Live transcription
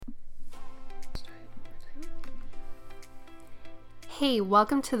Hey,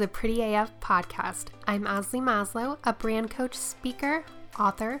 welcome to the Pretty AF podcast. I'm Ashley Maslow, a brand coach, speaker,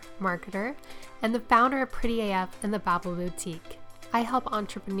 author, marketer, and the founder of Pretty AF and the Babble Boutique. I help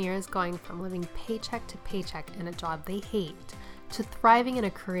entrepreneurs going from living paycheck to paycheck in a job they hate to thriving in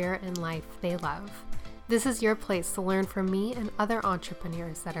a career and life they love. This is your place to learn from me and other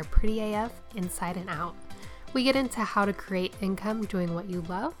entrepreneurs that are pretty AF inside and out. We get into how to create income doing what you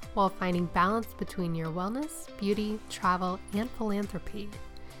love while finding balance between your wellness, beauty, travel, and philanthropy.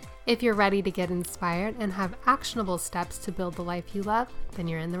 If you're ready to get inspired and have actionable steps to build the life you love, then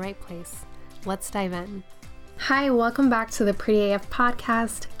you're in the right place. Let's dive in. Hi, welcome back to the Pretty AF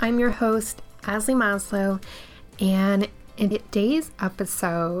podcast. I'm your host, Ashley Maslow, and in today's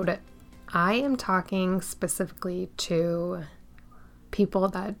episode, I am talking specifically to people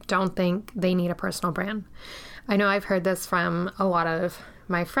that don't think they need a personal brand. I know I've heard this from a lot of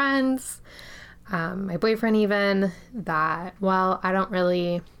my friends, my boyfriend even, that, well, I don't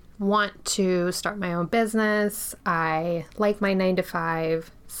really want to start my own business. I like my 9-to-5,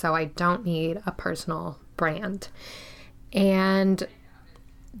 so I don't need a personal brand. And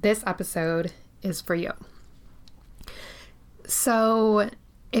this episode is for you. So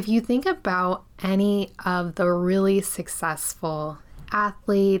if you think about any of the really successful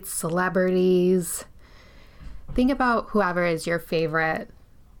athletes, celebrities, think about whoever is your favorite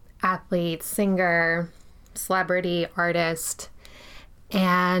athlete, singer, celebrity, artist,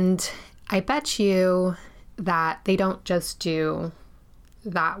 and I bet you that they don't just do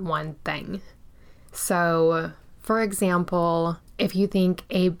that one thing. So, for example, if you think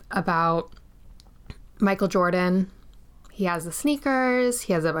about Michael Jordan, he has the sneakers,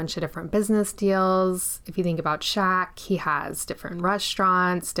 he has a bunch of different business deals. If you think about Shaq, he has different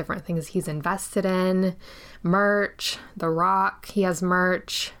restaurants, different things he's invested in, merch. The Rock, he has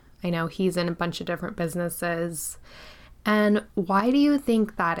merch. I know he's in a bunch of different businesses. And why do you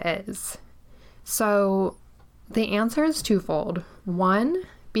think that is? So the answer is twofold. One,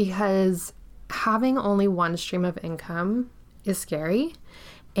 because having only one stream of income is scary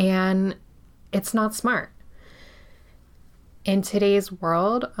and it's not smart. In today's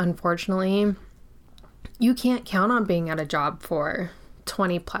world, unfortunately, you can't count on being at a job for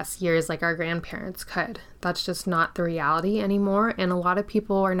 20 plus years like our grandparents could. That's just not the reality anymore. And a lot of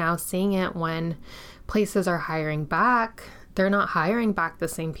people are now seeing it when places are hiring back. They're not hiring back the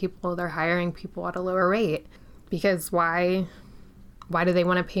same people. They're hiring people at a lower rate. Because why do they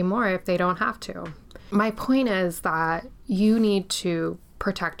want to pay more if they don't have to? My point is that you need to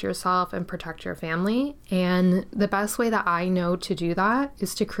protect yourself and protect your family. And the best way that I know to do that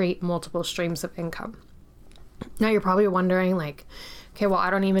is to create multiple streams of income. Now you're probably wondering okay, well, I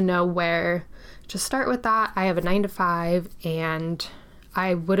don't even know where to start with that. I have a 9-to-5 and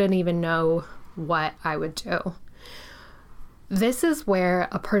I wouldn't even know what I would do. This is where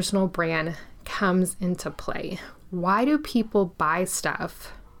a personal brand comes into play. Why do people buy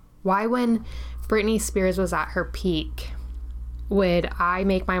stuff? Why, when Britney Spears was at her peak, would I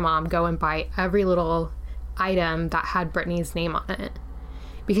make my mom go and buy every little item that had Britney's name on it?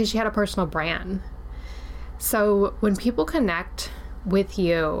 Because she had a personal brand. So when people connect with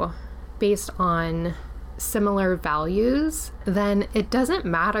you based on similar values, then it doesn't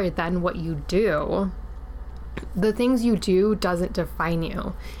matter then what you do. The things you do doesn't define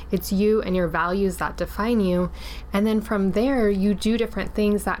you. It's you and your values that define you. And then from there, you do different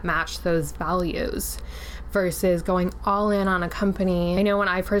things that match those values versus going all in on a company. I know when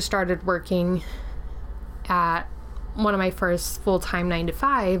I first started working at one of my first full-time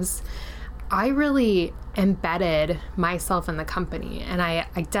 9-to-5s, I really embedded myself in the company and I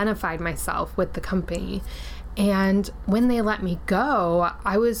identified myself with the company. And when they let me go,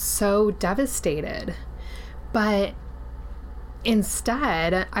 I was so devastated. But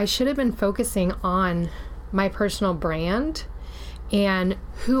instead, I should have been focusing on my personal brand and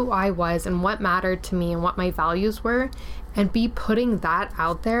who I was and what mattered to me and what my values were, and be putting that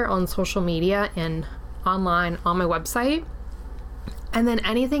out there on social media and online on my website. And then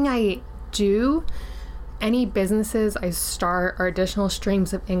anything I do, any businesses I start or additional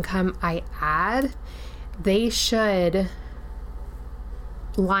streams of income I add, they should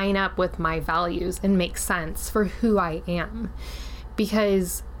line up with my values and make sense for who I am.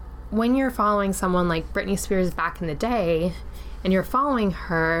 Because when you're following someone like Britney Spears back in the day, and you're following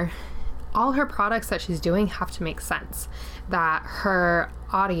her, all her products that she's doing have to make sense, that her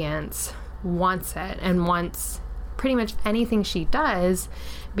audience wants it and wants pretty much anything she does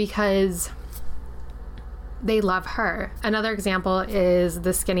because they love her. Another example is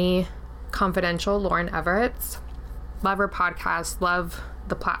the Skinny Confidential, Lauren Everett. Love her podcast, love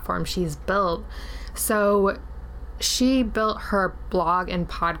the platform she's built. So she built her blog and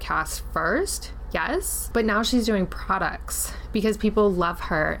podcast first, yes, but now she's doing products because people love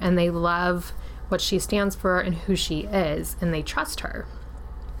her and they love what she stands for and who she is, and they trust her.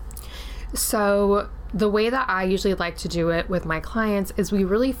 So the way that I usually like to do it with my clients is we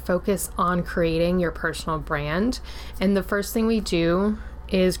really focus on creating your personal brand. And the first thing we do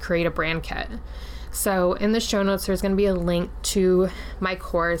is create a brand kit. So in the show notes, there's going to be a link to my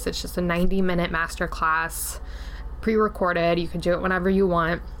course. It's just a 90-minute masterclass, pre-recorded. You can do it whenever you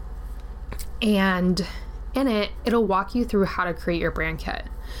want. And in it, it'll walk you through how to create your brand kit.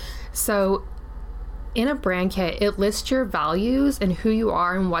 So in a brand kit, it lists your values and who you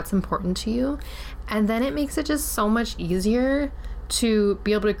are and what's important to you. And then it makes it just so much easier to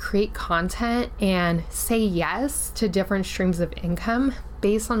be able to create content and say yes to different streams of income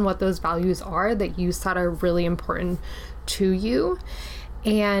based on what those values are that you said are really important to you.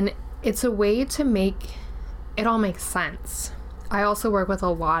 And it's a way to make it all make sense. I also work with a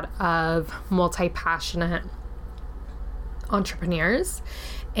lot of multi-passionate entrepreneurs,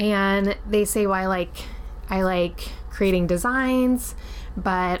 and they say, well, I like creating designs,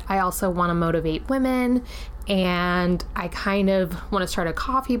 but I also want to motivate women, and I kind of want to start a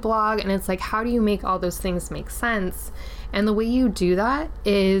coffee blog. And it's like, how do you make all those things make sense? And the way you do that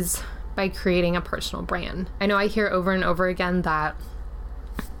is by creating a personal brand. I know I hear over and over again that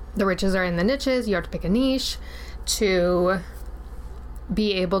the riches are in the niches. You have to pick a niche to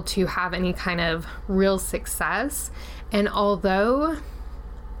be able to have any kind of real success. And although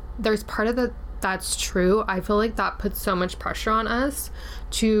there's part of that's true, I feel like that puts so much pressure on us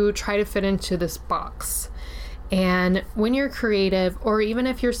to try to fit into this box. And when you're creative, or even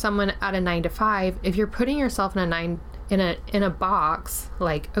if you're someone at a 9-to-5, if you're putting yourself in a box,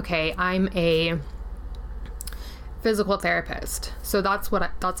 like, okay, I'm a physical therapist, so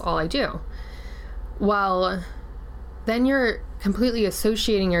that's all I do. Well, then you're completely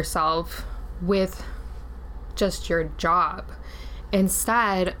associating yourself with just your job.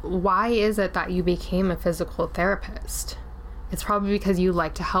 Instead, why is it that you became a physical therapist? It's probably because you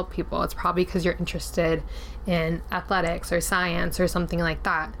like to help people. It's probably because you're interested in athletics or science or something like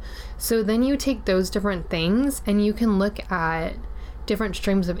that. So then you take those different things and you can look at different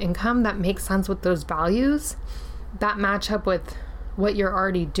streams of income that make sense with those values, that match up with what you're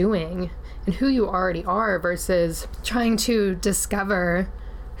already doing and who you already are, versus trying to discover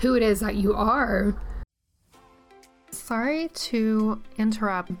who it is that you are. Sorry to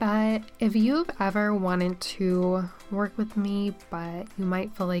interrupt, but if you've ever wanted to work with me, but you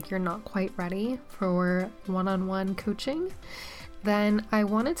might feel like you're not quite ready for one-on-one coaching, then I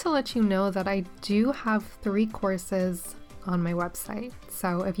wanted to let you know that I do have 3 courses on my website.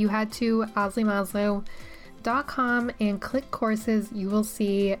 So if you head to ashleymaslow.com and click courses, you will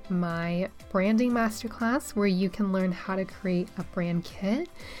see my branding masterclass where you can learn how to create a brand kit.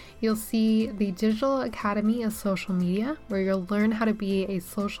 You'll see the Digital Academy of Social Media, where you'll learn how to be a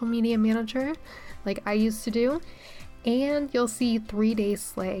social media manager like I used to do. And you'll see 3-Day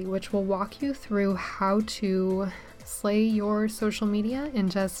Slay, which will walk you through how to slay your social media in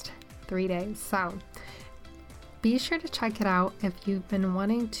just 3 days. So be sure to check it out if you've been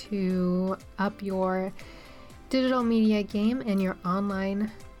wanting to up your digital media game and your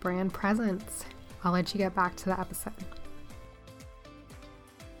online brand presence. I'll let you get back to the episode.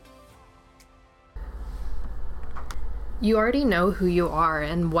 You already know who you are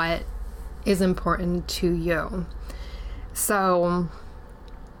and what is important to you. So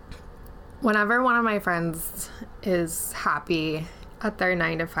whenever one of my friends is happy at their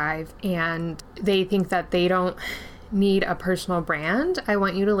 9-to-5 and they think that they don't need a personal brand, I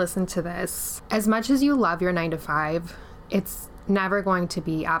want you to listen to this. As much as you love your 9-to-5, it's never going to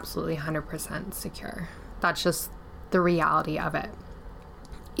be absolutely 100% secure. That's just the reality of it.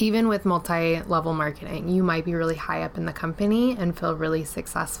 Even with multi-level marketing, you might be really high up in the company and feel really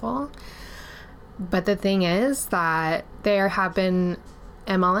successful. But the thing is that there have been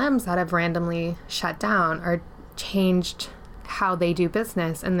MLMs that have randomly shut down or changed how they do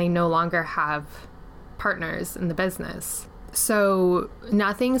business, and they no longer have partners in the business. So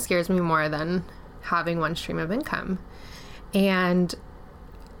nothing scares me more than having one stream of income. And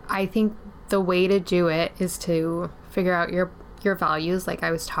I think the way to do it is to figure out your values, like I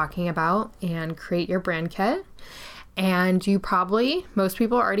was talking about, and create your brand kit. And most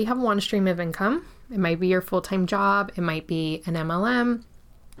people already have one stream of income. It might be your full-time job. It might be an MLM.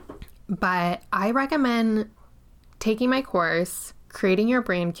 But I recommend taking my course, creating your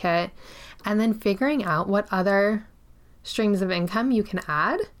brand kit, and then figuring out what other streams of income you can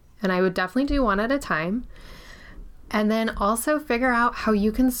add. And I would definitely do one at a time. And then also figure out how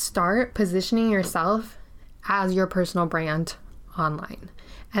you can start positioning yourself as your personal brand online.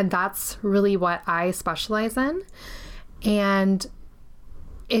 And that's really what I specialize in. And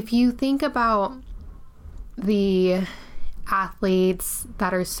if you think about the athletes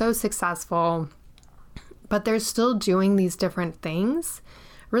that are so successful, but they're still doing these different things,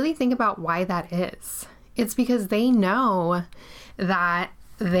 really think about why that is. It's because they know that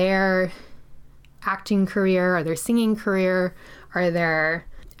their acting career or their singing career or their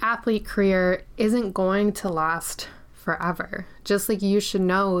athlete career isn't going to last forever. Just like you should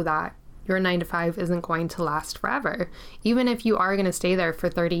know that your 9-to-5 isn't going to last forever. Even if you are going to stay there for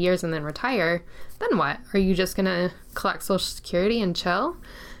 30 years and then retire, then what? Are you just going to collect Social Security and chill?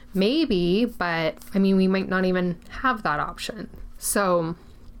 Maybe, but I mean, we might not even have that option. So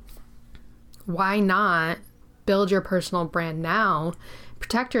why not build your personal brand now,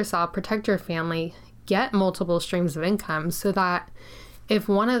 protect yourself, protect your family, get multiple streams of income so that if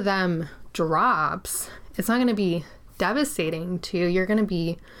one of them drops, it's not going to be devastating to you. You're going to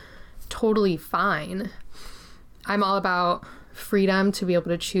be totally fine. I'm all about freedom to be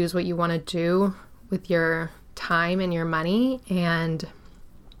able to choose what you want to do with your time and your money, and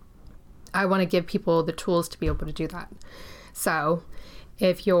I want to give people the tools to be able to do that. So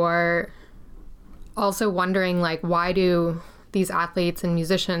if you're also wondering, like, why do these athletes and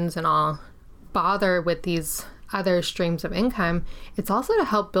musicians and all bother with these other streams of income, it's also to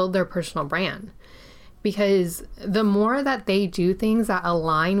help build their personal brand. Because the more that they do things that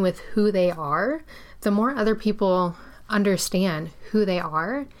align with who they are, the more other people understand who they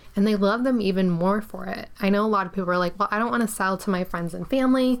are and they love them even more for it. I know a lot of people are like, well, I don't want to sell to my friends and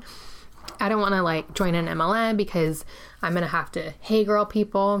family. I don't want to like join an MLM because I'm going to have to hey girl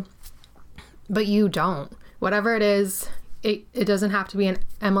people. But you don't. Whatever it is, it doesn't have to be an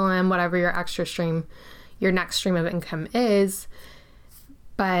MLM, whatever your extra stream, your next stream of income is.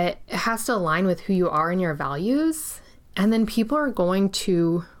 But it has to align with who you are and your values. And then people are going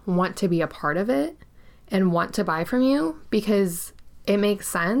to want to be a part of it and want to buy from you because it makes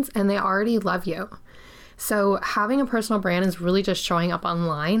sense and they already love you. So having a personal brand is really just showing up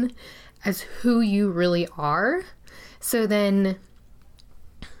online as who you really are. So then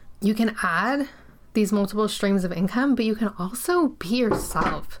you can add these multiple streams of income, but you can also be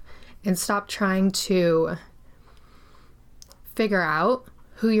yourself and stop trying to figure out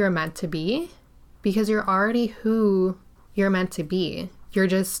who you're meant to be, because you're already who you're meant to be. You're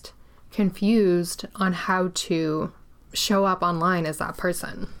just confused on how to show up online as that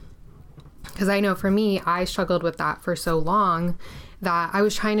person. Because I know for me, I struggled with that for so long that I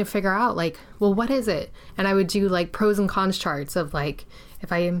was trying to figure out like, well, what is it? And I would do like pros and cons charts of like,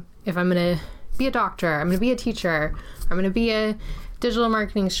 if I'm going to be a doctor, I'm going to be a teacher, I'm going to be a digital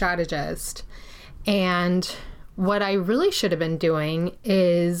marketing strategist. And what I really should have been doing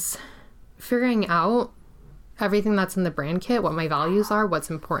is figuring out everything that's in the brand kit, what my values are, what's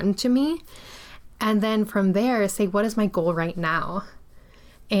important to me. And then from there, say, what is my goal right now?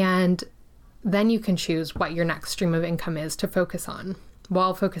 And then you can choose what your next stream of income is to focus on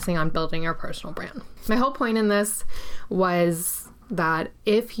while focusing on building your personal brand. My whole point in this was that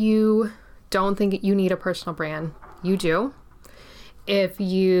if you don't think you need a personal brand, you do. If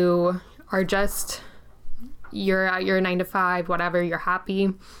you are just, you're at your 9-to-5, whatever, you're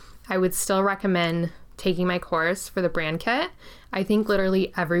happy, I would still recommend taking my course for the brand kit. I think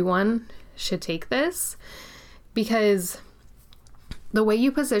literally everyone should take this because the way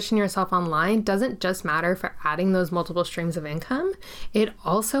you position yourself online doesn't just matter for adding those multiple streams of income. It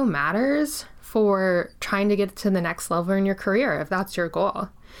also matters for trying to get to the next level in your career, if that's your goal.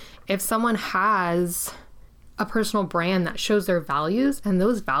 If someone has a personal brand that shows their values and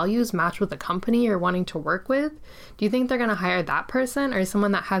those values match with the company you're wanting to work with, do you think they're going to hire that person or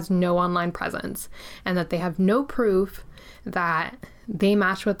someone that has no online presence and that they have no proof that they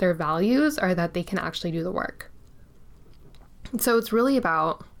match with their values or that they can actually do the work? So it's really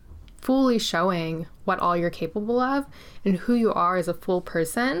about fully showing what all you're capable of and who you are as a full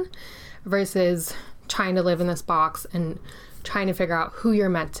person versus trying to live in this box and trying to figure out who you're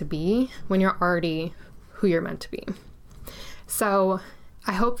meant to be when you're already who you're meant to be. So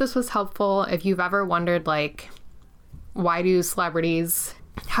I hope this was helpful. If you've ever wondered, like, why do celebrities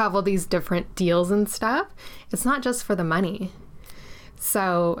have all these different deals and stuff? It's not just for the money.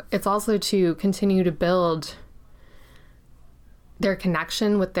 So it's also to continue to build their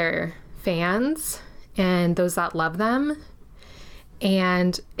connection with their fans and those that love them.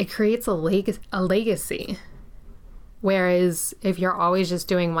 And it creates a legacy. Whereas if you're always just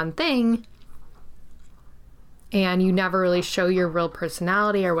doing one thing and you never really show your real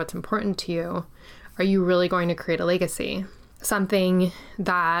personality or what's important to you, are you really going to create a legacy? Something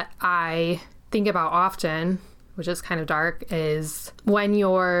that I think about often, which is kind of dark, is when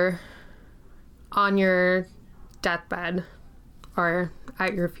you're on your deathbed or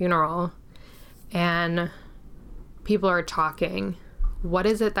at your funeral and people are talking, what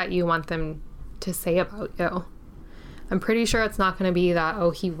is it that you want them to say about you? I'm pretty sure it's not going to be that,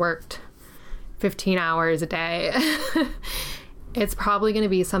 oh, he worked 15 hours a day. It's probably going to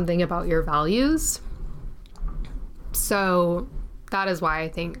be something about your values. So that is why I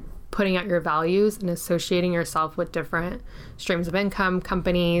think putting out your values and associating yourself with different streams of income,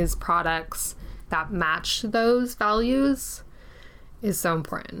 companies, products that match those values is so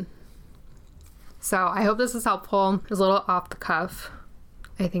important. So I hope this is helpful. It was a little off the cuff.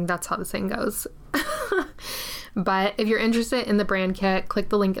 I think that's how this thing goes. But if you're interested in the brand kit, click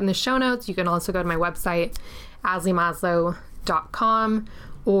the link in the show notes. You can also go to my website, ashleymaslow.com,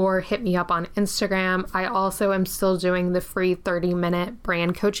 or hit me up on Instagram. I also am still doing the free 30-minute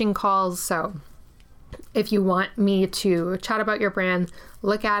brand coaching calls. So if you want me to chat about your brand,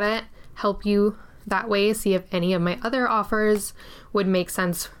 look at it, help you that way, see if any of my other offers would make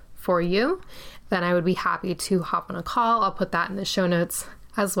sense for you, then I would be happy to hop on a call. I'll put that in the show notes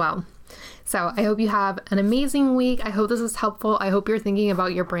as well. So I hope you have an amazing week. I hope this is helpful. I hope you're thinking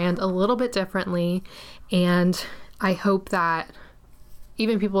about your brand a little bit differently. And I hope that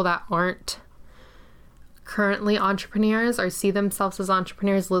even people that aren't currently entrepreneurs or see themselves as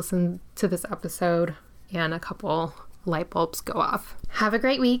entrepreneurs listen to this episode and a couple light bulbs go off. Have a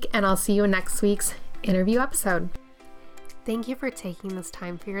great week, and I'll see you in next week's interview episode. Thank you for taking this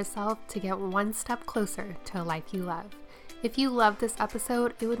time for yourself to get one step closer to a life you love. If you loved this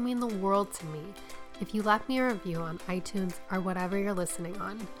episode, it would mean the world to me if you left me a review on iTunes or whatever you're listening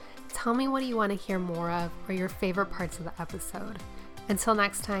on. Tell me what you want to hear more of or your favorite parts of the episode. Until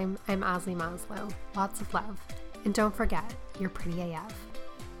next time, I'm Ashley Maslow. Lots of love. And don't forget, you're pretty AF.